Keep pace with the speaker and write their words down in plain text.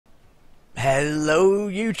Hello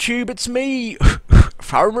YouTube, it's me,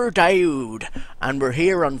 Farmer Diode, and we're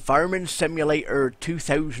here on Farming Simulator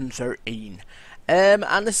 2013.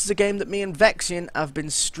 And this is a game that me and Vexian have been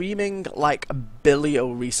streaming like a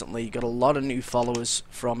billio recently. Got a lot of new followers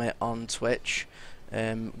from it on Twitch.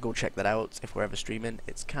 Go check that out if we're ever streaming.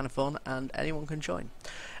 It's kind of fun and anyone can join.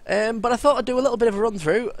 But I thought I'd do a little bit of a run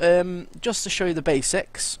through just to show you the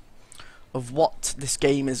basics of what this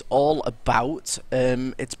game is all about.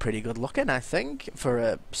 It's pretty good looking, I think, for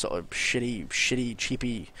a sort of shitty,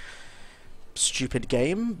 cheapy, stupid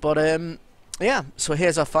game. But yeah, so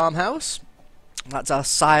here's our farmhouse. That's our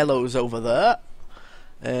silos over there.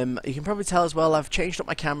 You can probably tell as well I've changed up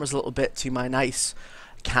my cameras a little bit to my nice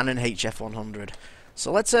Canon HF100.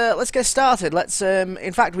 So let's get started.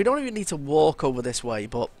 In fact, we don't even need to walk over this way,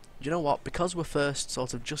 but you know what? Because we're first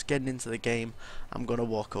sort of just getting into the game, I'm going to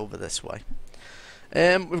walk over this way.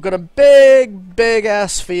 We've got a big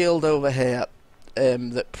ass field over here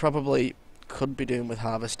that probably could be doing with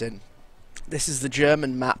harvesting. This is the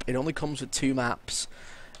German map. It only comes with 2 maps.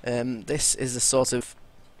 This is the sort of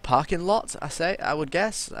parking lot, I would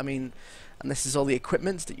guess. I mean, and this is all the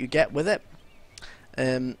equipment that you get with it.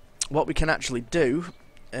 What we can actually do,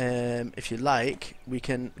 if you like, we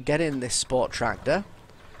can get in this sport tractor.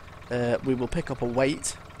 We will pick up a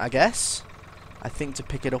weight, I guess. I think to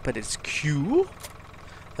pick it up at its queue.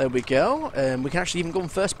 There we go. We can actually even go in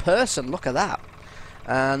first person. Look at that.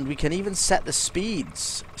 And we can even set the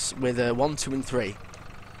speeds with 1, 2, and 3.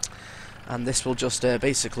 And this will just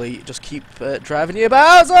basically just keep driving you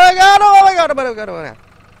about. Oh my god! Oh my god! Oh my god! Oh my god!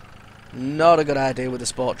 Not a good idea with the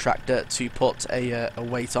sport tractor to put a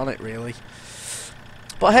weight on it, really.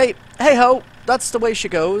 But hey ho, that's the way she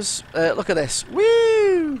goes. Look at this.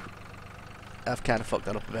 Woo! I've kind of fucked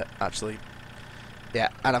that up a bit, actually. Yeah,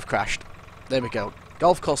 and I've crashed. There we go.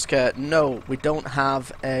 Golf course care. No, we don't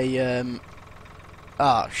have a...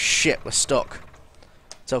 Ah, shit, we're stuck.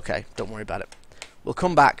 It's okay, don't worry about it. We'll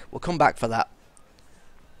come back. We'll come back for that.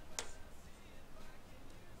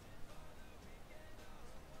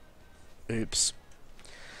 Oops.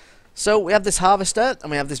 So, we have this harvester,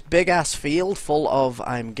 and we have this big-ass field full of,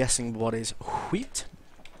 I'm guessing, what is wheat.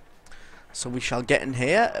 So we shall get in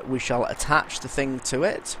here, we shall attach the thing to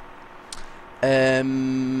it,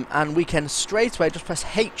 and we can straight away just press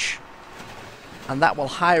H, and that will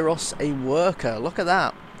hire us a worker. Look at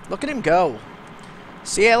that. Look at him go.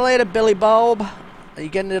 See you later, Billy Bob. Are you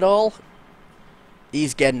getting it all?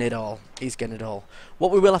 He's getting it all. He's getting it all.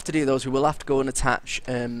 What we will have to do, though, is we will have to go and attach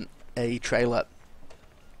a trailer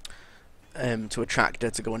to a tractor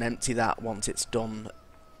to go and empty that once it's done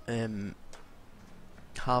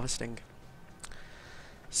harvesting.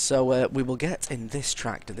 So we will get in this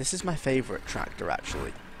tractor. This is my favourite tractor,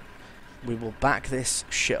 actually. We will back this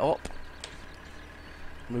shit up.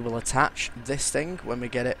 We will attach this thing when we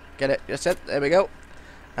get it. Get it? That's it. There we go.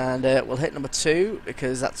 And we'll hit number 2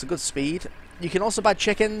 because that's a good speed. You can also buy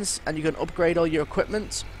chickens and you can upgrade all your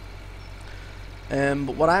equipment.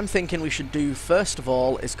 But what I'm thinking we should do first of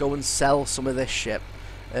all is go and sell some of this shit.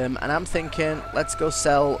 And I'm thinking let's go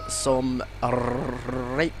sell some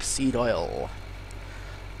rapeseed oil.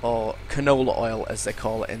 Or canola oil as they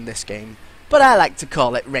call it in this game. But I like to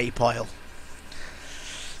call it rape oil.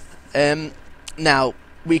 Now,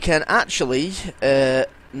 we can actually... no,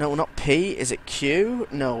 not P. Is it Q?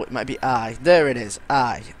 No, it might be I. There it is.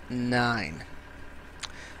 I. 9.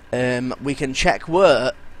 We can check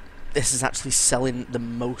where this is actually selling the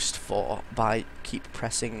most for by keep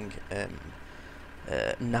pressing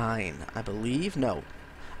 9, I believe. No.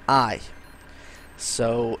 I.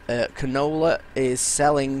 So, canola is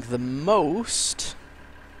selling the most.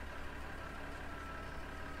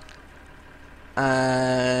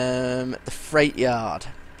 The freight yard.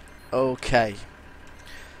 Okay.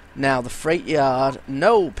 Now, the freight yard,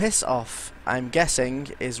 no, piss off, I'm guessing,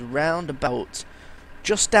 is round about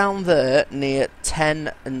just down there near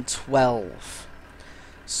 10 and 12.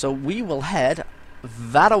 So we will head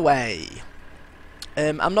that away.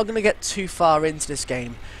 I'm not going to get too far into this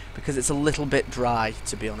game because it's a little bit dry,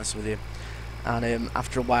 to be honest with you. And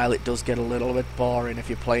after a while it does get a little bit boring if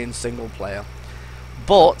you're playing single player.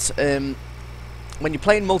 But when you're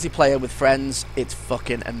playing multiplayer with friends, it's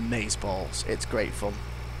fucking amazeballs. It's great fun.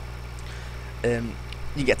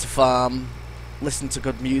 You get to farm, listen to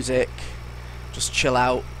good music, just chill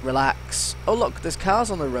out, relax. Oh look, there's cars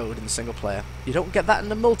on the road in the single player. You don't get that in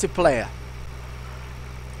the multiplayer.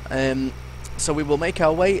 So we will make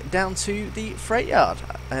our way down to the freight yard,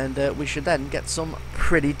 and we should then get some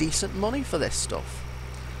pretty decent money for this stuff.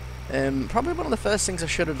 Probably one of the first things I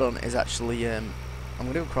should have done is actually, I'm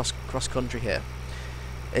going to go cross country here,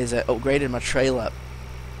 is upgrading my trailer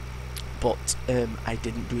but I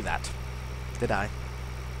didn't do that, did I?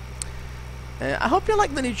 I hope you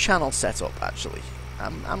like the new channel setup. Actually,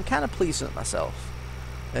 I'm kind of pleased with myself.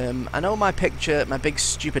 I know my picture, my big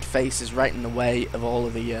stupid face, is right in the way of all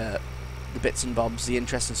of the bits and bobs, the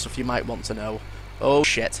interesting stuff you might want to know. Oh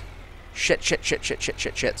shit! Shit! Shit! Shit! Shit! Shit!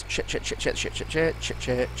 Shit! Shit! Shit! Shit! Shit! Shit! Shit! Shit!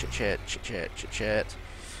 Shit! Shit! Shit! Shit! Shit! Shit!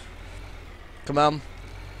 Come on!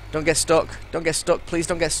 Don't get stuck! Don't get stuck! Please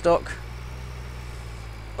don't get stuck!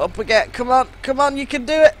 Up we get! Come on! Come on! You can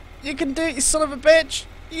do it! You can do it! You son of a bitch!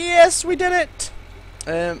 Yes, we did it!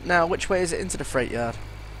 Now, which way is it into the freight yard?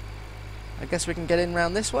 I guess we can get in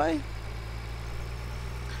round this way.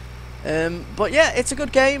 But yeah, it's a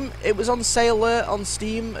good game. It was on sale on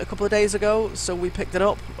Steam a couple of days ago, so we picked it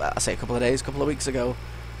up. Well, I say a couple of days, a couple of weeks ago.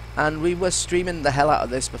 And we were streaming the hell out of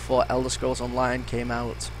this before Elder Scrolls Online came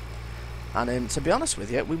out. And to be honest with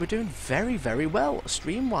you, we were doing very, very well,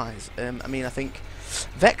 stream-wise. I mean, I think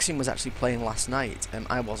Vexian was actually playing last night.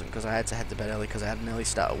 I wasn't, because I had to head to bed early because I had an early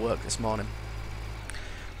start at work this morning.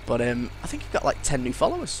 But I think he got like 10 new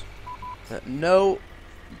followers. No,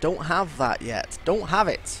 don't have that yet. Don't have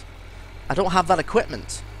it. I don't have that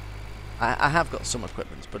equipment. I have got some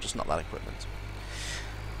equipment, but just not that equipment.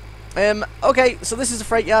 Okay, so this is the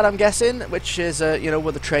freight yard, I'm guessing, which is, you know,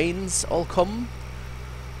 where the trains all come.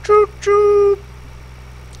 Choo choo!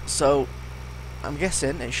 So, I'm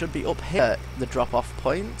guessing it should be up here, the drop-off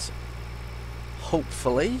point.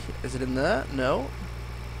 Hopefully. Is it in there? No.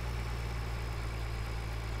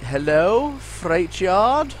 Hello, freight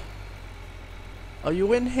yard? Are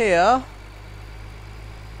you in here?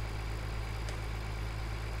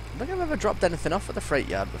 I don't think I've ever dropped anything off at the freight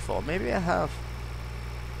yard before. Maybe I have.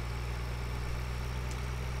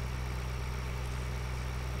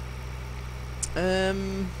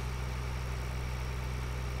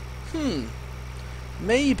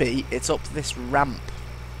 Maybe it's up this ramp.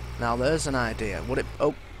 Now there's an idea. Would it...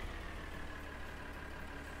 Oh.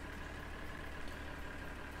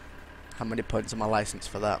 How many points on my license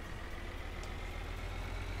for that?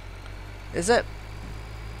 Is it?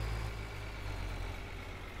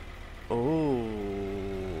 Oh.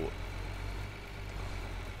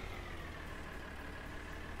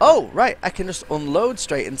 Oh, right. I can just unload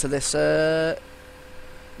straight into this.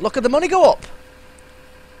 Look at the money go up.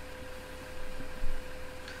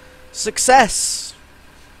 Success.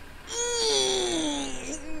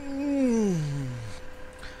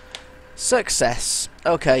 Success.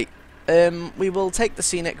 Okay. We will take the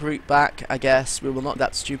scenic route back, I guess. We will not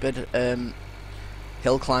that stupid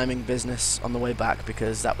hill climbing business on the way back,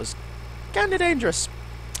 because that was kind of dangerous.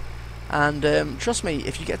 And trust me,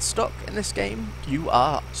 if you get stuck in this game, you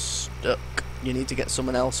are stuck. You need to get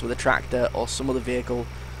someone else with a tractor or some other vehicle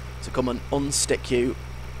to come and unstick you.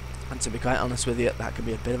 And to be quite honest with you, that can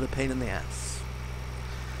be a bit of a pain in the ass.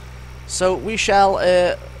 So we shall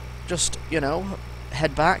just, you know,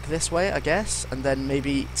 head back this way, I guess, and then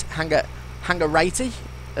maybe hang a righty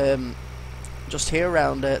just here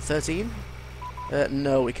around 13.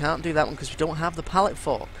 No, we can't do that one because we don't have the pallet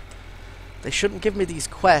fork. They shouldn't give me these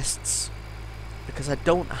quests because I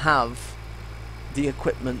don't have the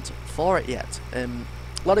equipment for it yet. A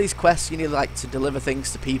lot of these quests you need like to deliver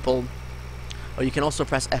things to people, or you can also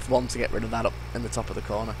press F1 to get rid of that up in the top of the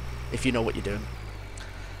corner if you know what you're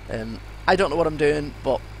doing. I don't know what I'm doing,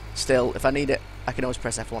 but still, if I need it, I can always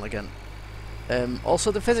press F1 again.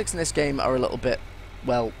 Also, the physics in this game are a little bit,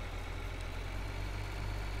 well,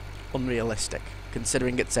 unrealistic,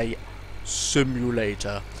 considering it's a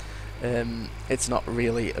simulator. It's not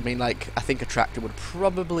really. I mean, like, I think a tractor would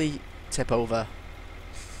probably tip over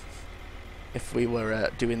if we were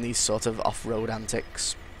doing these sort of off-road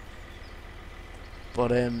antics.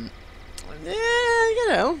 But, yeah, you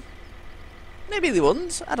know, maybe they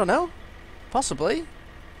wouldn't. I don't know. Possibly.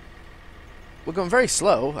 We're going very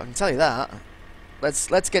slow, I can tell you that.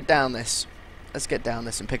 Let's get down this. Let's get down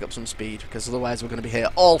this and pick up some speed, because otherwise we're going to be here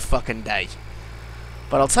all fucking day.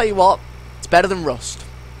 But I'll tell you what, it's better than Rust.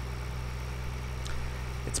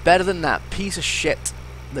 It's better than that piece of shit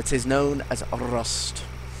that is known as Rust.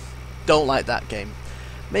 Don't like that game.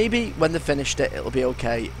 Maybe when they've finished it, it'll be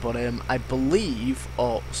okay. But I believe,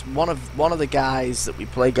 or one of the guys that we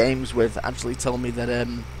play games with actually told me that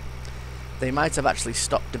they might have actually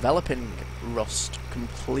stopped developing Rust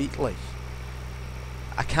completely.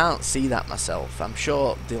 I can't see that myself. I'm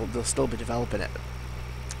sure they'll still be developing it.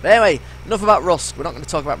 But anyway, enough about Rust. We're not going to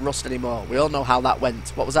talk about Rust anymore. We all know how that went.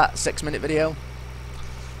 What was that? 6-minute video?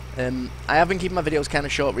 I have been keeping my videos kind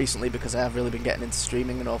of short recently because I have really been getting into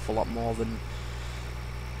streaming an awful lot more than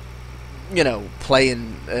you know,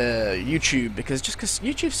 playing YouTube, because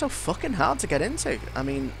YouTube's so fucking hard to get into. I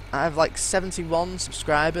mean, I have like 71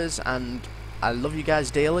 subscribers, and I love you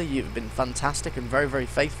guys dearly. You've been fantastic and very, very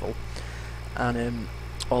faithful, and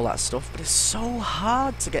all that stuff. But it's so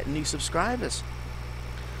hard to get new subscribers.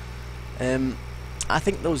 I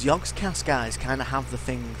think those Yogscast guys kind of have the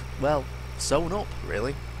thing, well, sewn up,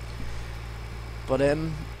 really. But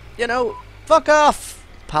you know, fuck off,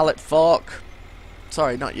 pallet fork.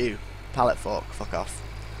 Sorry, not you. Pallet fork, fuck off.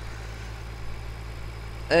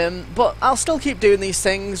 But I'll still keep doing these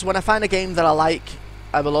things. When I find a game that I like,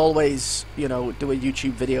 I will always, you know, do a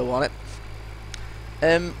YouTube video on it.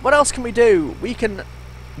 What else can we do? We can,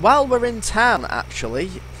 while we're in town, actually,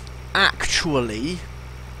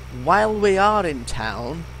 while we are in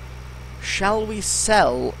town, shall we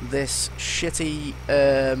sell this shitty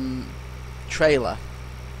trailer?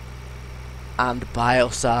 And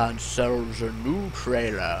Biosad sells a new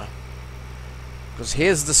trailer. Because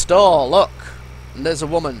here's the store, look, and there's a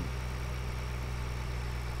woman.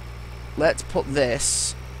 Let's put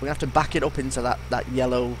this, we have to back it up into that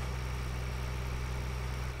yellow.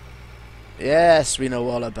 Yes, we know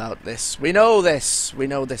all about this. We know this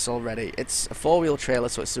already. It's a four-wheel trailer,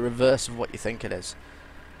 so it's the reverse of what you think it is.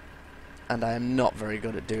 And I am not very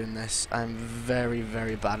good at doing this. I'm very,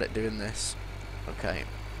 very bad at doing this. Okay.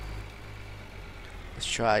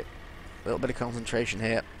 Let's try a little bit of concentration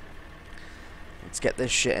here. Let's get this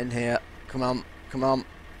shit in here. Come on, come on.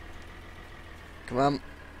 Come on,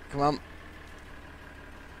 come on.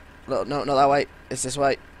 No, not that way. It's this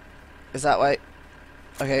way. It's that way.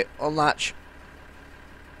 Okay, unlatch.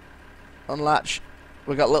 Unlatch.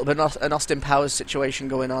 We've got a little bit of an Austin Powers situation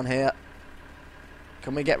going on here.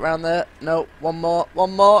 Can we get round there? No, one more,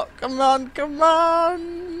 one more. Come on, come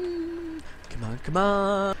on. Come on, come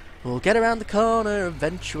on. We'll get around the corner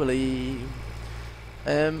eventually.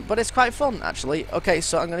 But it's quite fun, actually. Okay,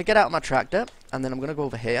 so I'm going to get out my tractor, and then I'm going to go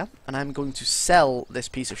over here, and I'm going to sell this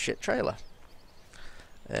piece of shit trailer.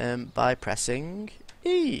 By pressing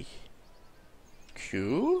E.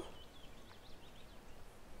 Q.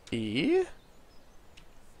 E.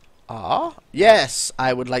 R. Yes,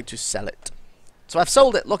 I would like to sell it. So I've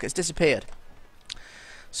sold it. Look, it's disappeared.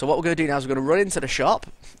 So what we're going to do now is we're going to run into the shop,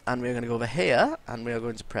 and we're going to go over here, and we are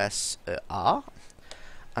going to press R,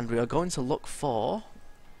 and we are going to look for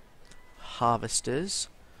harvesters,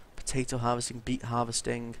 potato harvesting, beet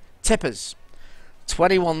harvesting, tippers,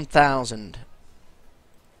 21,000.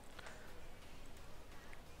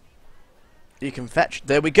 You can fetch.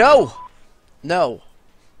 There we go. No,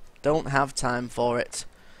 don't have time for it.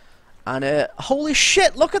 And holy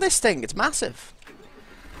shit! Look at this thing. It's massive.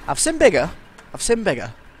 I've seen bigger. I've seen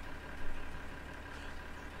bigger.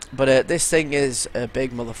 But this thing is a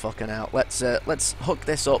big motherfucker now. Let's hook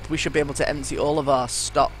this up. We should be able to empty all of our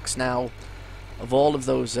stocks now of all of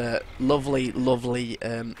those lovely, lovely.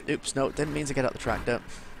 Oops, no, didn't mean to get out the tractor.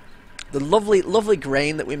 The lovely, lovely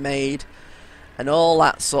grain that we made, and all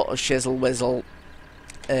that sort of shizzle whizzle.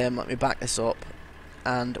 Let me back this up,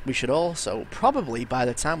 and we should also probably, by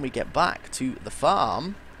the time we get back to the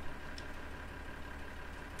farm,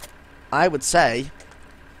 I would say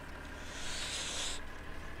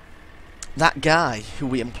that guy who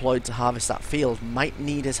we employed to harvest that field might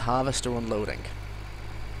need his harvester unloading.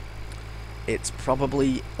 It's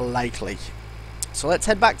probably likely. So let's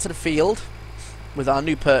head back to the field with our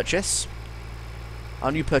new purchase.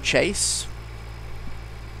 Our new purchase.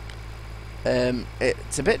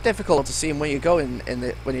 It's a bit difficult to see where you're going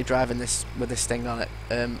when you're driving this with this thing on it.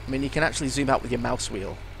 I mean, you can actually zoom out with your mouse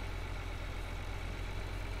wheel,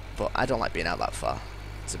 but I don't like being out that far.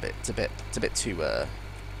 It's a bit too.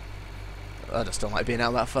 I just don't like being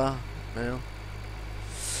out that far. You know.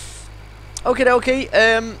 Okie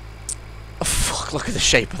dokie. Oh, fuck! Look at the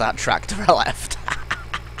shape of that tractor I left.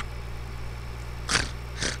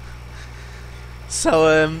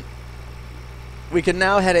 So we can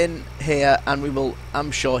now head in here, and we will.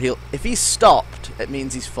 I'm sure he'll. If he's stopped, it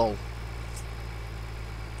means he's full.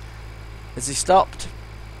 Has he stopped?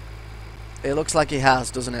 It looks like he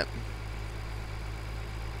has, doesn't it?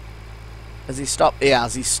 Has he stopped? He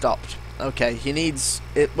has. He's stopped. Okay. He needs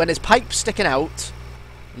it when his pipe's sticking out.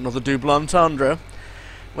 Another double entendre.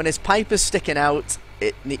 When his pipe is sticking out,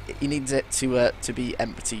 he needs it to be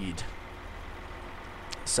emptied.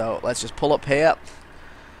 So let's just pull up here.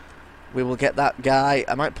 We will get that guy.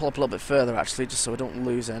 I might pull up a little bit further, actually, just so I don't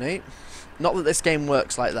lose any. Not that this game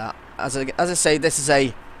works like that. As I say, this is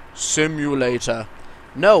a simulator.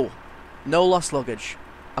 No lost luggage.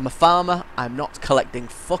 I'm a farmer. I'm not collecting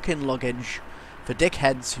fucking luggage for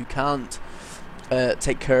dickheads who can't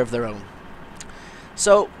take care of their own.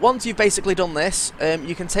 So once you've basically done this,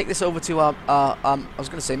 you can take this over to our I was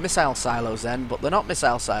going to say missile silos then, but they're not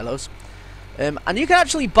missile silos. And you can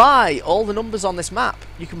actually buy all the numbers on this map.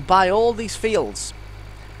 You can buy all these fields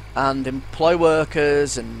and employ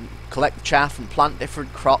workers and collect chaff and plant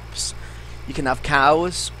different crops. You can have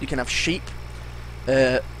cows, you can have sheep,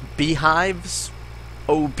 beehives.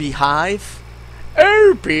 Oh, beehive.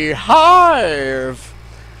 Oh, beehive.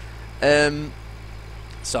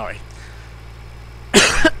 Sorry.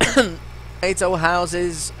 Tomato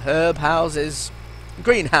houses, herb houses,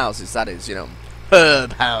 greenhouses, that is, you know.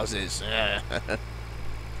 Herb houses.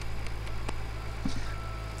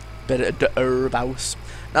 Bit of the herb house.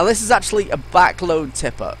 Now this is actually a backload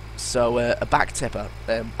tipper, so a back tipper.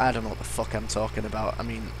 I don't know what the fuck I'm talking about. I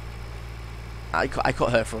mean, I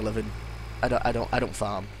cut her for a living. I don't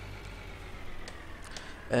farm.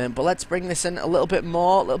 But let's bring this in a little bit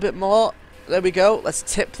more, There we go. Let's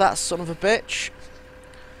tip that son of a bitch.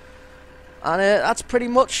 And that's pretty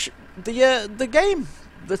much the game.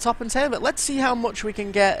 The top and tail of it. Let's see how much we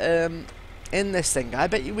can get in this thing. I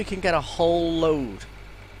bet you we can get a whole load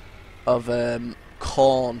of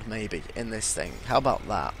corn maybe in this thing. How about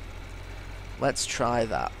that? Let's try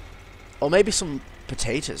that. Or maybe some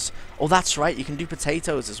potatoes. Oh, that's right, you can do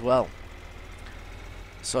potatoes as well.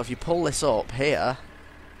 So if you pull this up here,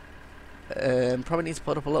 probably need to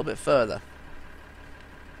put up a little bit further.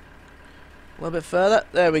 A little bit further.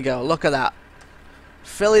 There we go. Look at that.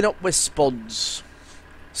 Filling up with spuds.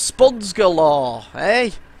 Spuds galore,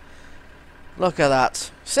 eh? Look at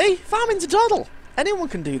that. See? Farming's a doddle. Anyone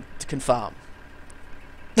can farm.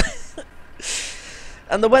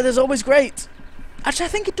 And the weather's always great. Actually, I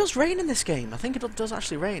think it does rain in this game. I think it does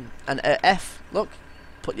actually rain. And F, look,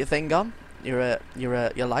 put your thing on, your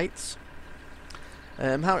lights.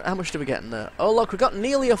 How much do we get in there? Oh look, we got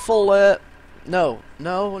nearly a full. No,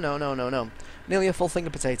 nearly a full thing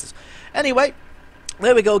of potatoes. Anyway.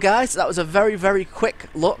 There we go, guys. That was a very quick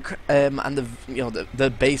look, and the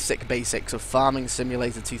basics of Farming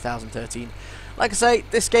Simulator 2013. Like I say,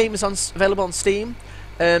 this game is available on Steam.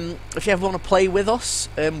 If you ever want to play with us,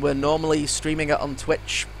 we're normally streaming it on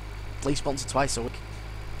Twitch, at least once or twice a week,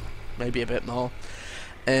 maybe a bit more.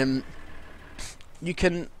 You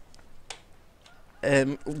can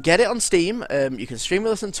get it on Steam. You can stream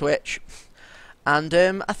with us on Twitch. And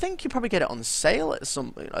I think you probably get it on sale at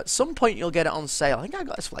some point. You'll get it on sale. I think I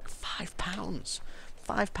got this for like £5.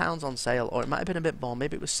 £5 on sale, or it might have been a bit more.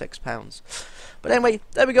 Maybe it was £6. But anyway,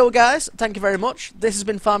 there we go, guys. Thank you very much. This has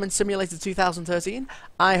been Farming Simulator 2013.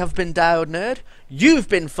 I have been Diode Nerd. You've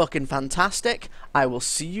been fucking fantastic. I will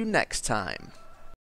see you next time.